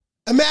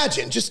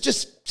Imagine,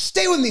 just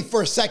stay with me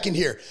for a second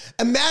here.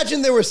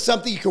 Imagine there was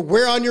something you could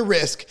wear on your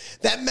wrist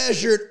that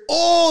measured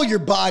all your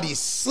body's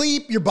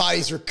sleep, your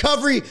body's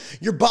recovery,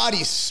 your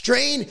body's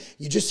strain.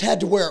 You just had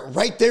to wear it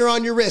right there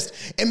on your wrist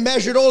and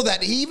measured all of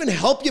that. It even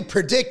help you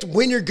predict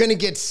when you're going to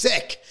get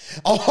sick.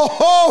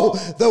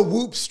 Oh, the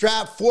Whoop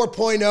Strap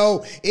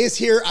 4.0 is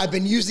here. I've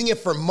been using it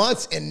for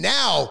months, and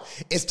now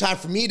it's time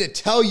for me to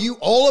tell you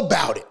all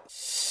about it.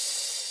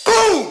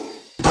 Boom!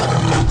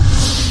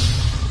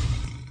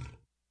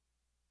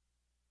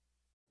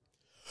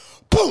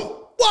 Boom!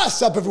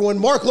 What's up, everyone?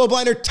 Mark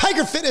Lobliner,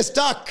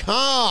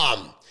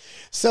 TigerFitness.com.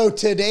 So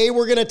today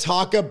we're going to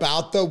talk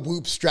about the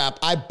Whoop Strap.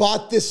 I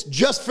bought this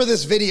just for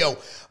this video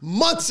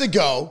months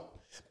ago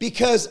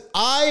because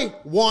I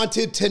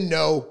wanted to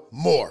know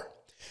more.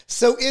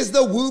 So is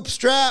the Whoop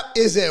Strap,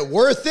 is it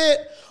worth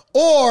it,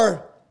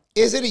 or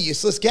is it a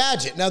useless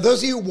gadget? Now,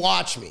 those of you who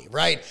watch me,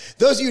 right?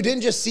 Those of you who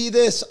didn't just see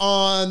this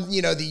on,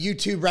 the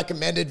YouTube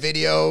recommended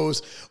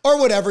videos or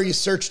whatever, you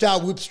searched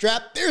out Whoop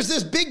Strap, there's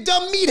this big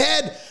dumb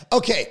meathead.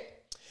 Okay,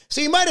 so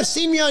you might have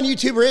seen me on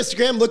YouTube or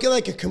Instagram looking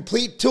like a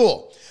complete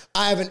tool.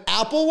 I have an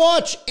Apple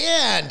Watch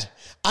and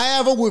I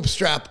have a Whoop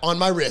Strap on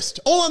my wrist.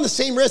 All on the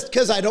same wrist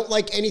because I don't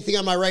like anything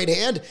on my right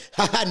hand.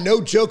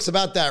 No jokes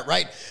about that,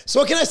 right?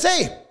 So what can I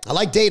say? I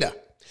like data.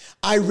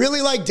 I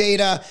really like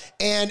data,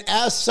 and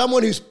as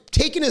someone who's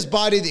taken his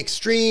body to the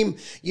extreme,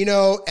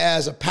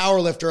 as a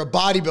power lifter, a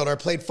bodybuilder, I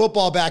played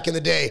football back in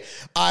the day.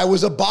 I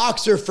was a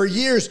boxer for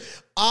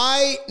years.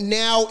 I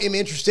now am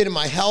interested in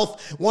my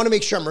health, want to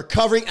make sure I'm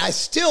recovering. I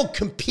still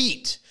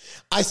compete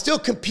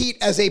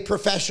as a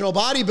professional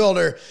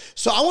bodybuilder.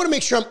 So I want to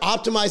make sure I'm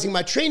optimizing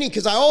my training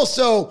because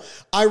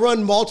I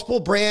run multiple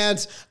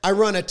brands. I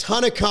run a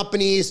ton of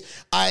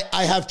companies.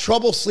 I have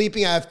trouble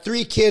sleeping. I have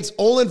 3 kids,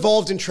 all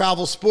involved in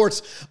travel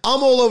sports.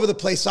 I'm all over the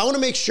place. So I want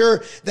to make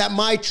sure that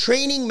my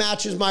training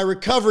matches my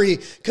recovery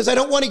because I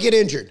don't want to get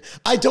injured.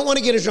 I don't want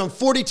to get injured. I'm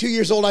 42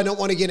 years old. I don't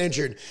want to get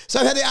injured. So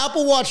I've had the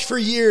Apple Watch for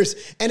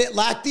years, and it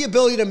lacked the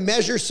ability to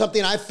measure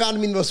something I found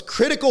to be the most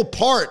critical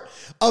part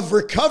of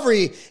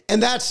recovery,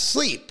 and that's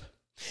sleep.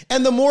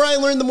 And the more I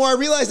learned, the more I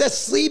realized that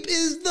sleep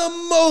is the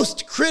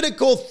most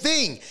critical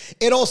thing.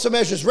 It also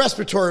measures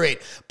respiratory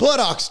rate, blood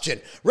oxygen,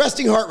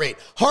 resting heart rate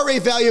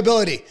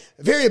variability,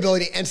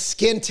 and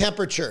skin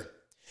temperature.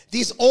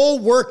 These all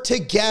work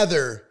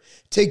together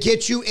to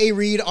get you a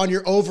read on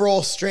your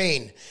overall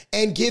strain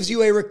and gives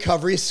you a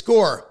recovery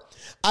score.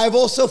 I've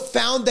also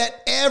found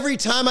that every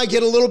time I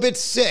get a little bit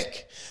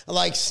sick,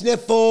 like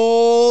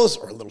sniffles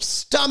or a little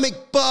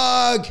stomach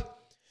bug,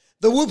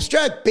 the Whoop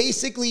Strap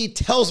basically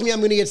tells me I'm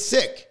going to get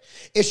sick.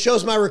 It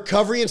shows my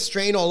recovery and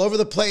strain all over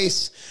the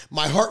place.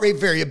 My heart rate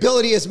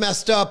variability is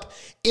messed up.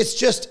 It's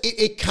just,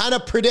 it kind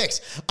of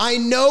predicts. I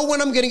know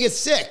when I'm going to get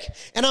sick.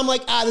 And I'm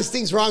like, this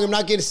thing's wrong. I'm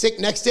not getting sick.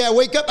 Next day I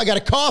wake up, I got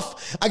a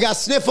cough, I got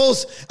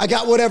sniffles, I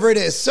got whatever it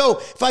is. So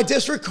if I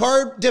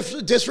disregard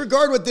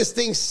what this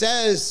thing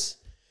says,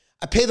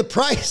 I pay the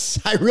price.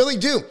 I really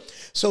do.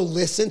 So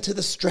listen to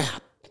the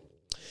strap.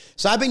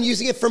 So I've been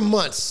using it for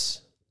months.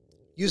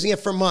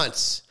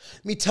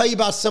 Let me tell you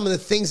about some of the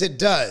things it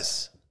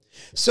does.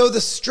 So the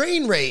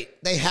strain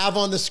rate they have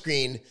on the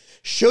screen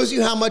shows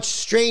you how much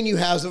strain you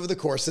have over the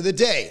course of the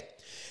day.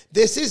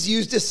 This is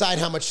used to decide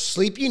how much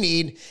sleep you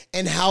need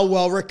and how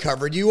well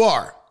recovered you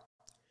are.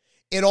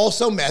 It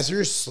also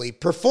measures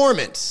sleep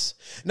performance.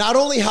 Not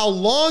only how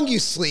long you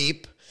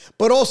sleep,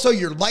 but also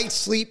your light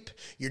sleep,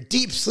 your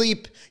deep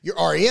sleep, your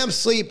REM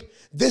sleep.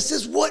 This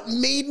is what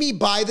made me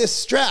buy this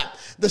strap.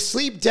 The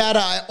sleep data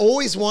I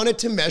always wanted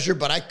to measure,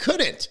 but I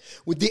couldn't.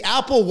 With the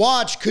Apple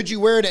Watch, could you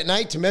wear it at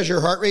night to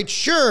measure heart rate?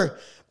 Sure,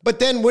 but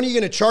then when are you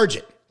going to charge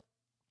it?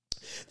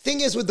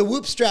 Thing is, with the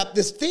Whoop Strap,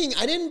 this thing,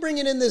 I didn't bring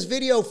it in this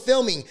video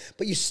filming,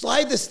 but you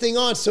slide this thing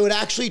on so it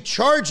actually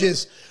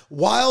charges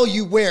while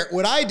you wear it.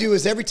 What I do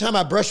is every time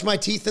I brush my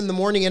teeth in the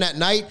morning and at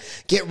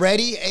night, get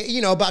ready,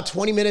 about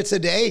 20 minutes a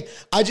day,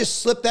 I just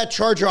slip that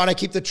charger on. I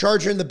keep the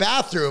charger in the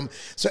bathroom.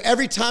 So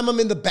every time I'm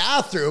in the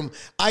bathroom,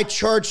 I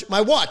charge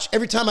my watch.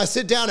 Every time I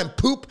sit down and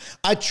poop,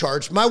 I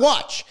charge my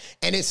watch.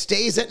 And it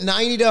stays at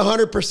 90 to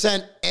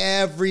 100%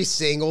 every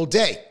single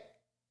day.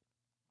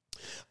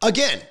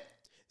 Again,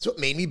 it's what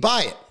made me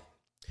buy it.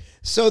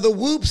 So the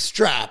Whoop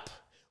Strap,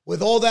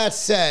 with all that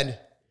said,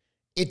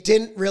 it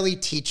didn't really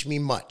teach me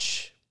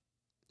much.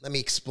 Let me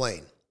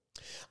explain.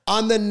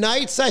 On the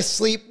nights I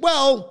sleep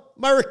well,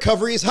 my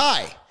recovery is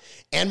high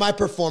and my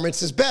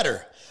performance is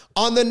better.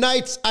 On the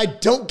nights I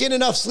don't get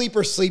enough sleep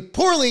or sleep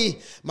poorly,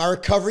 my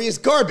recovery is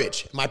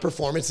garbage. My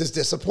performance is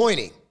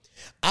disappointing.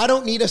 I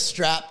don't need a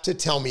strap to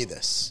tell me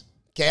this.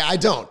 Okay, I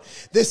don't.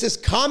 This is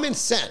common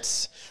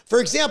sense. For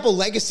example,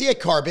 Legacy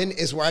at Carbon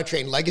is where I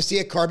train,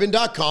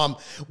 legacyatcarbon.com.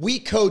 We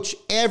coach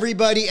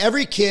everybody,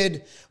 every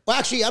kid. Well,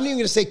 actually, I'm not even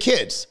going to say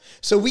kids.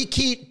 So we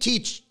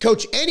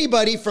coach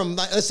anybody from,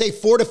 let's say,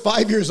 4 to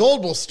 5 years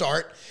old we'll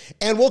start,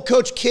 and we'll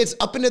coach kids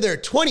up into their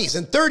 20s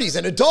and 30s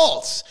and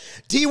adults,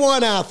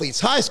 D1 athletes,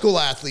 high school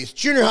athletes,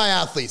 junior high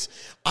athletes.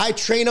 I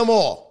train them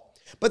all.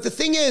 But the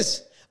thing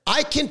is,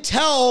 I can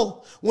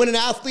tell when an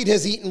athlete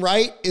has eaten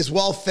right, is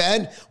well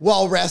fed,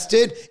 well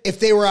rested. If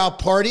they were out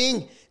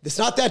partying, it's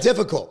not that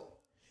difficult.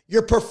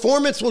 Your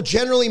performance will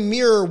generally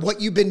mirror what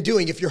you've been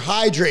doing. If you're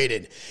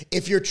hydrated,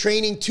 if you're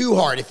training too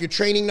hard, if you're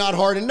training not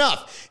hard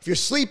enough, if you're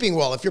sleeping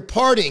well, if you're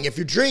partying, if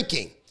you're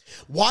drinking.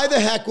 Why the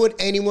heck would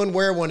anyone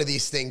wear one of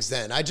these things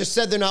then? I just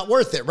said they're not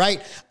worth it,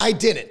 right? I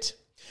didn't.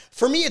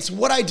 For me, it's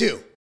what I do.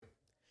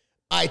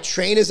 I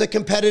train as a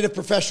competitive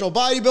professional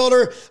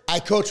bodybuilder. I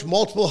coach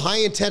multiple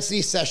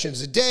high-intensity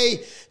sessions a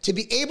day to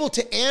be able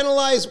to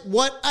analyze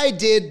what I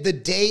did the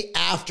day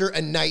after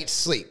a night's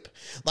sleep,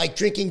 like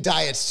drinking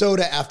diet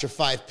soda after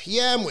 5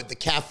 p.m. with the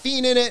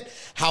caffeine in it,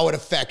 how it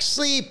affects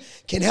sleep,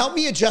 can help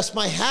me adjust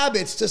my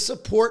habits to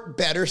support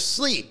better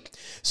sleep.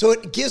 So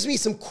it gives me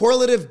some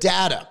correlative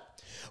data.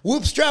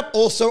 Whoopstrap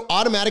also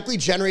automatically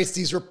generates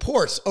these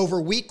reports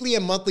over weekly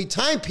and monthly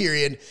time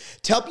period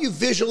to help you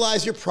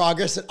visualize your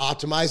progress and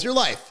optimize your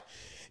life.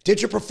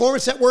 Did your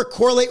performance at work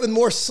correlate with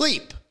more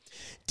sleep?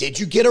 Did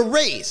you get a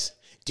raise?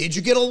 Did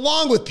you get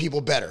along with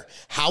people better?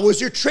 How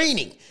was your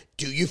training?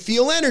 Do you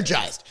feel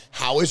energized?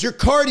 How is your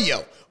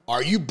cardio?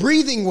 Are you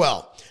breathing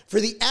well?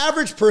 For the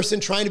average person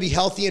trying to be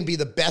healthy and be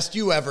the best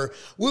you ever,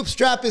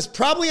 Whoopstrap is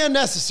probably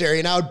unnecessary,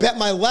 and I would bet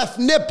my left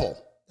nipple,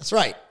 that's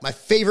right, my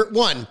favorite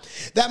one,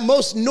 that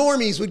most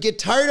normies would get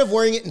tired of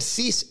wearing it and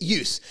cease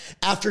use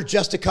after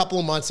just a couple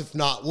of months, if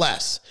not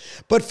less.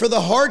 But for the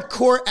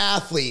hardcore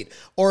athlete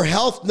or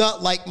health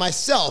nut like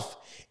myself,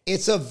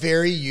 it's a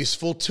very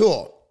useful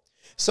tool.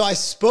 So I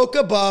spoke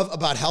above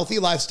about healthy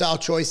lifestyle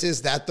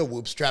choices that the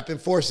Whoopstrap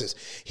enforces.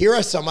 Here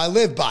are some I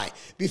live by.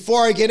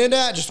 Before I get into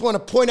that, I just want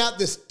to point out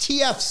this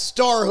TF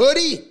Star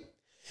hoodie.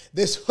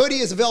 This hoodie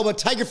is available at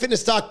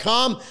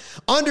tigerfitness.com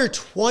under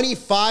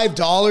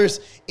 $25.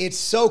 It's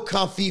so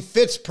comfy,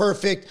 fits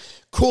perfect,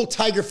 cool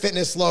Tiger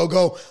Fitness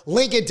logo.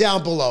 Link it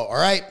down below, all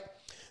right?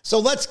 So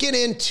let's get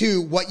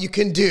into what you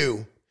can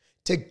do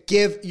to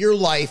give your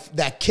life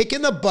that kick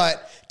in the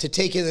butt to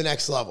take it to the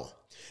next level.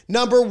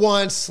 Number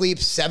one, sleep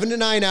 7 to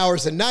 9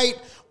 hours a night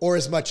or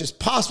as much as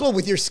possible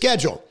with your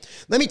schedule.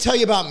 Let me tell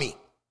you about me.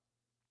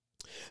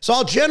 So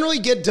I'll generally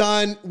get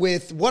done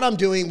with what I'm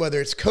doing,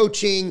 whether it's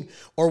coaching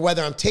or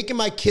whether I'm taking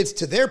my kids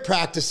to their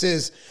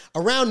practices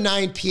around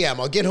 9 p.m.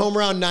 I'll get home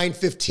around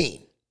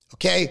 9:15,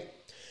 okay?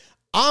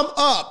 I'm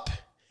up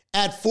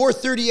at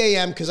 4:30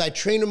 a.m. because I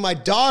train with my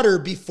daughter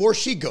before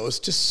she goes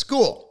to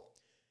school.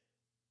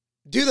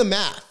 Do the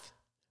math.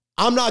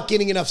 I'm not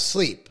getting enough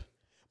sleep,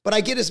 but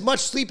I get as much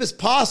sleep as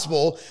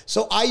possible,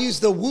 so I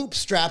use the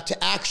Whoopstrap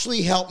to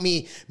actually help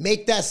me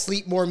make that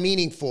sleep more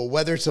meaningful,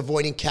 whether it's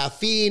avoiding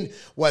caffeine,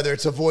 whether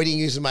it's avoiding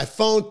using my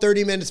phone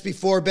 30 minutes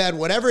before bed,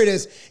 whatever it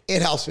is,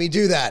 it helps me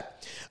do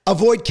that.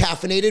 Avoid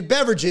caffeinated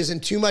beverages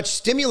and too much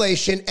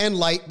stimulation and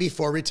light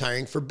before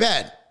retiring for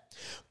bed.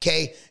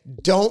 Okay,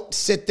 don't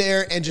sit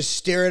there and just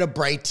stare at a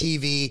bright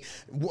TV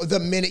the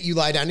minute you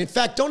lie down. In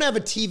fact, don't have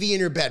a TV in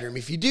your bedroom.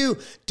 If you do,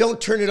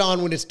 don't turn it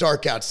on when it's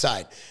dark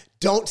outside.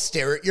 Don't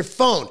stare at your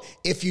phone.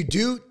 If you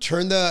do,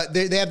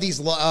 they have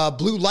these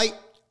blue light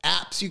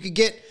apps you could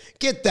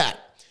get that.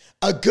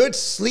 A good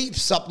sleep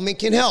supplement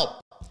can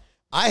help.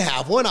 I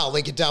have one, I'll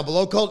link it down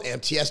below, called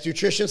MTS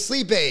Nutrition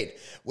Sleep Aid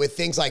with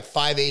things like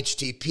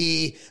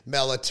 5-HTP,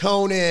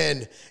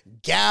 melatonin,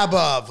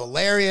 GABA,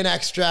 valerian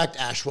extract,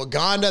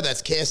 ashwagandha,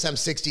 that's KSM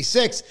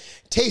 66.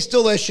 Tastes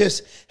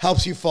delicious,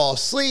 helps you fall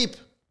asleep.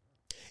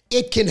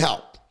 It can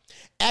help.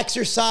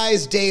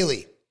 Exercise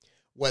daily.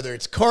 Whether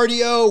it's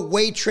cardio,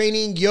 weight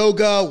training,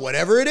 yoga,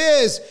 whatever it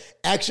is,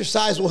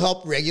 exercise will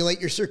help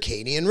regulate your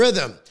circadian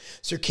rhythm.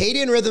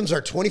 Circadian rhythms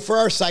are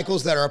 24-hour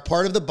cycles that are a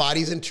part of the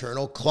body's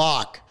internal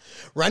clock,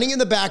 running in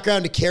the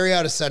background to carry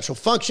out essential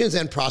functions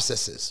and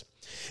processes.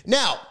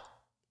 Now,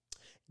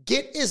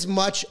 get as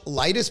much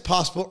light as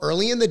possible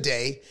early in the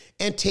day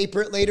and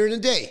taper it later in the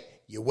day.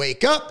 You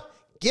wake up,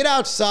 get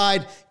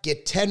outside,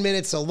 get 10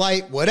 minutes of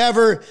light,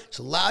 whatever. Just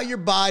allow your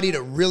body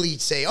to really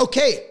say,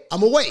 okay,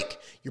 I'm awake.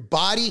 Your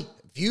body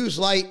views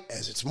light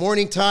as it's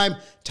morning time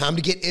to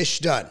get ish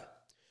done.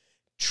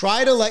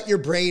 Try to let your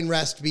brain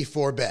rest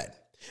before bed,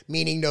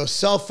 meaning no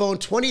cell phone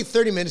 20,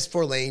 30 minutes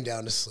before laying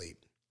down to sleep.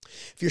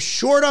 If you're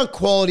short on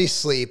quality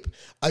sleep,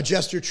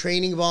 adjust your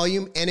training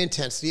volume and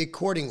intensity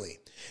accordingly.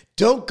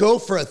 Don't go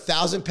for a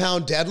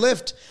 1,000-pound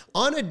deadlift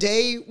on a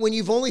day when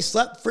you've only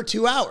slept for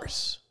 2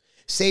 hours.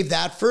 Save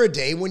that for a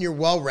day when you're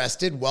well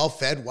rested, well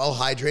fed, well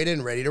hydrated,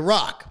 and ready to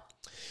rock.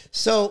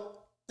 So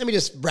let me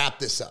just wrap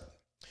this up.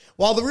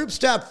 While the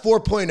Whoopstrap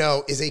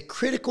 4.0 is a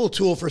critical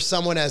tool for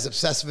someone as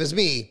obsessive as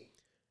me,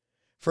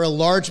 for a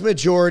large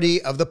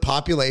majority of the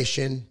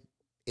population,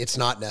 it's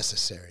not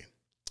necessary.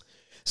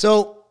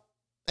 So,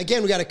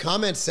 again, we got a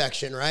comment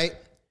section, right?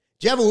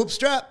 Do you have a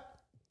Whoopstrap?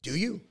 Do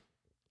you?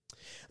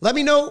 Let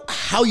me know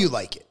how you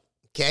like it,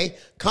 okay?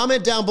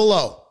 Comment down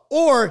below.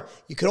 Or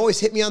you can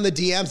always hit me on the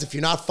DMs if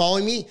you're not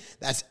following me.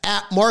 That's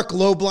at Mark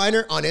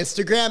Lobliner on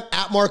Instagram,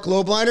 at Mark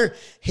Lobliner.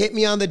 Hit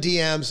me on the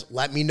DMs.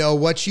 Let me know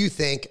what you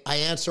think. I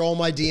answer all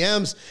my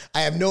DMs.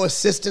 I have no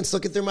assistants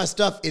looking through my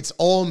stuff. It's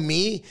all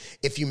me.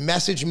 If you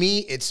message me,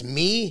 it's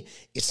me.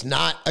 It's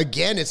not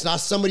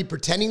somebody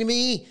pretending to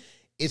me.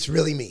 It's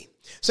really me.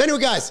 So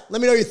anyway, guys,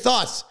 let me know your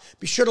thoughts.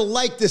 Be sure to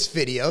like this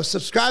video,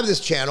 subscribe to this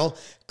channel,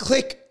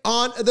 click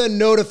on the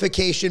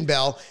notification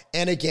bell.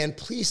 And again,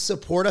 please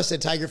support us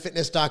at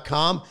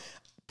tigerfitness.com.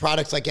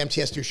 Products like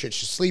MTS Nutrition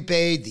Sleep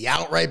Aid, the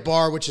Outright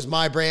Bar, which is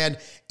my brand,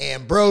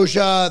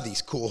 Ambrosia,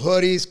 these cool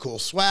hoodies, cool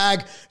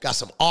swag. Got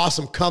some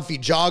awesome comfy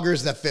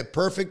joggers that fit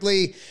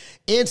perfectly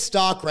in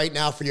stock right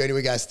now for you.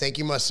 Anyway, guys, thank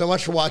you so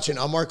much for watching.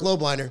 I'm Mark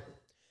Lobliner.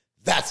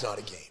 That's not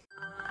a game.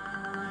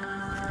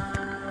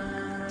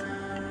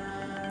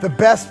 The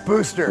best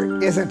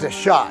booster isn't a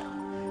shot.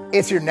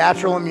 It's your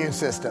natural immune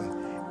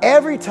system.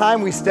 Every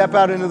time we step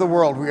out into the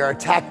world, we are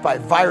attacked by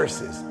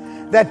viruses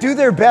that do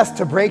their best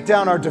to break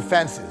down our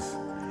defenses.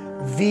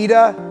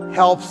 Vita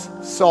helps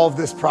solve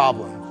this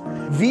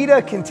problem.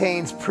 Vita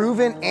contains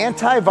proven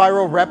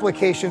antiviral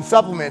replication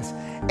supplements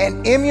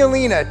and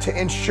Imulina to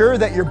ensure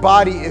that your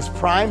body is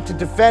primed to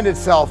defend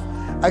itself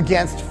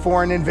against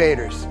foreign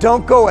invaders.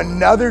 Don't go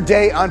another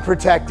day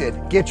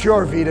unprotected. Get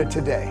your Vita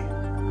today.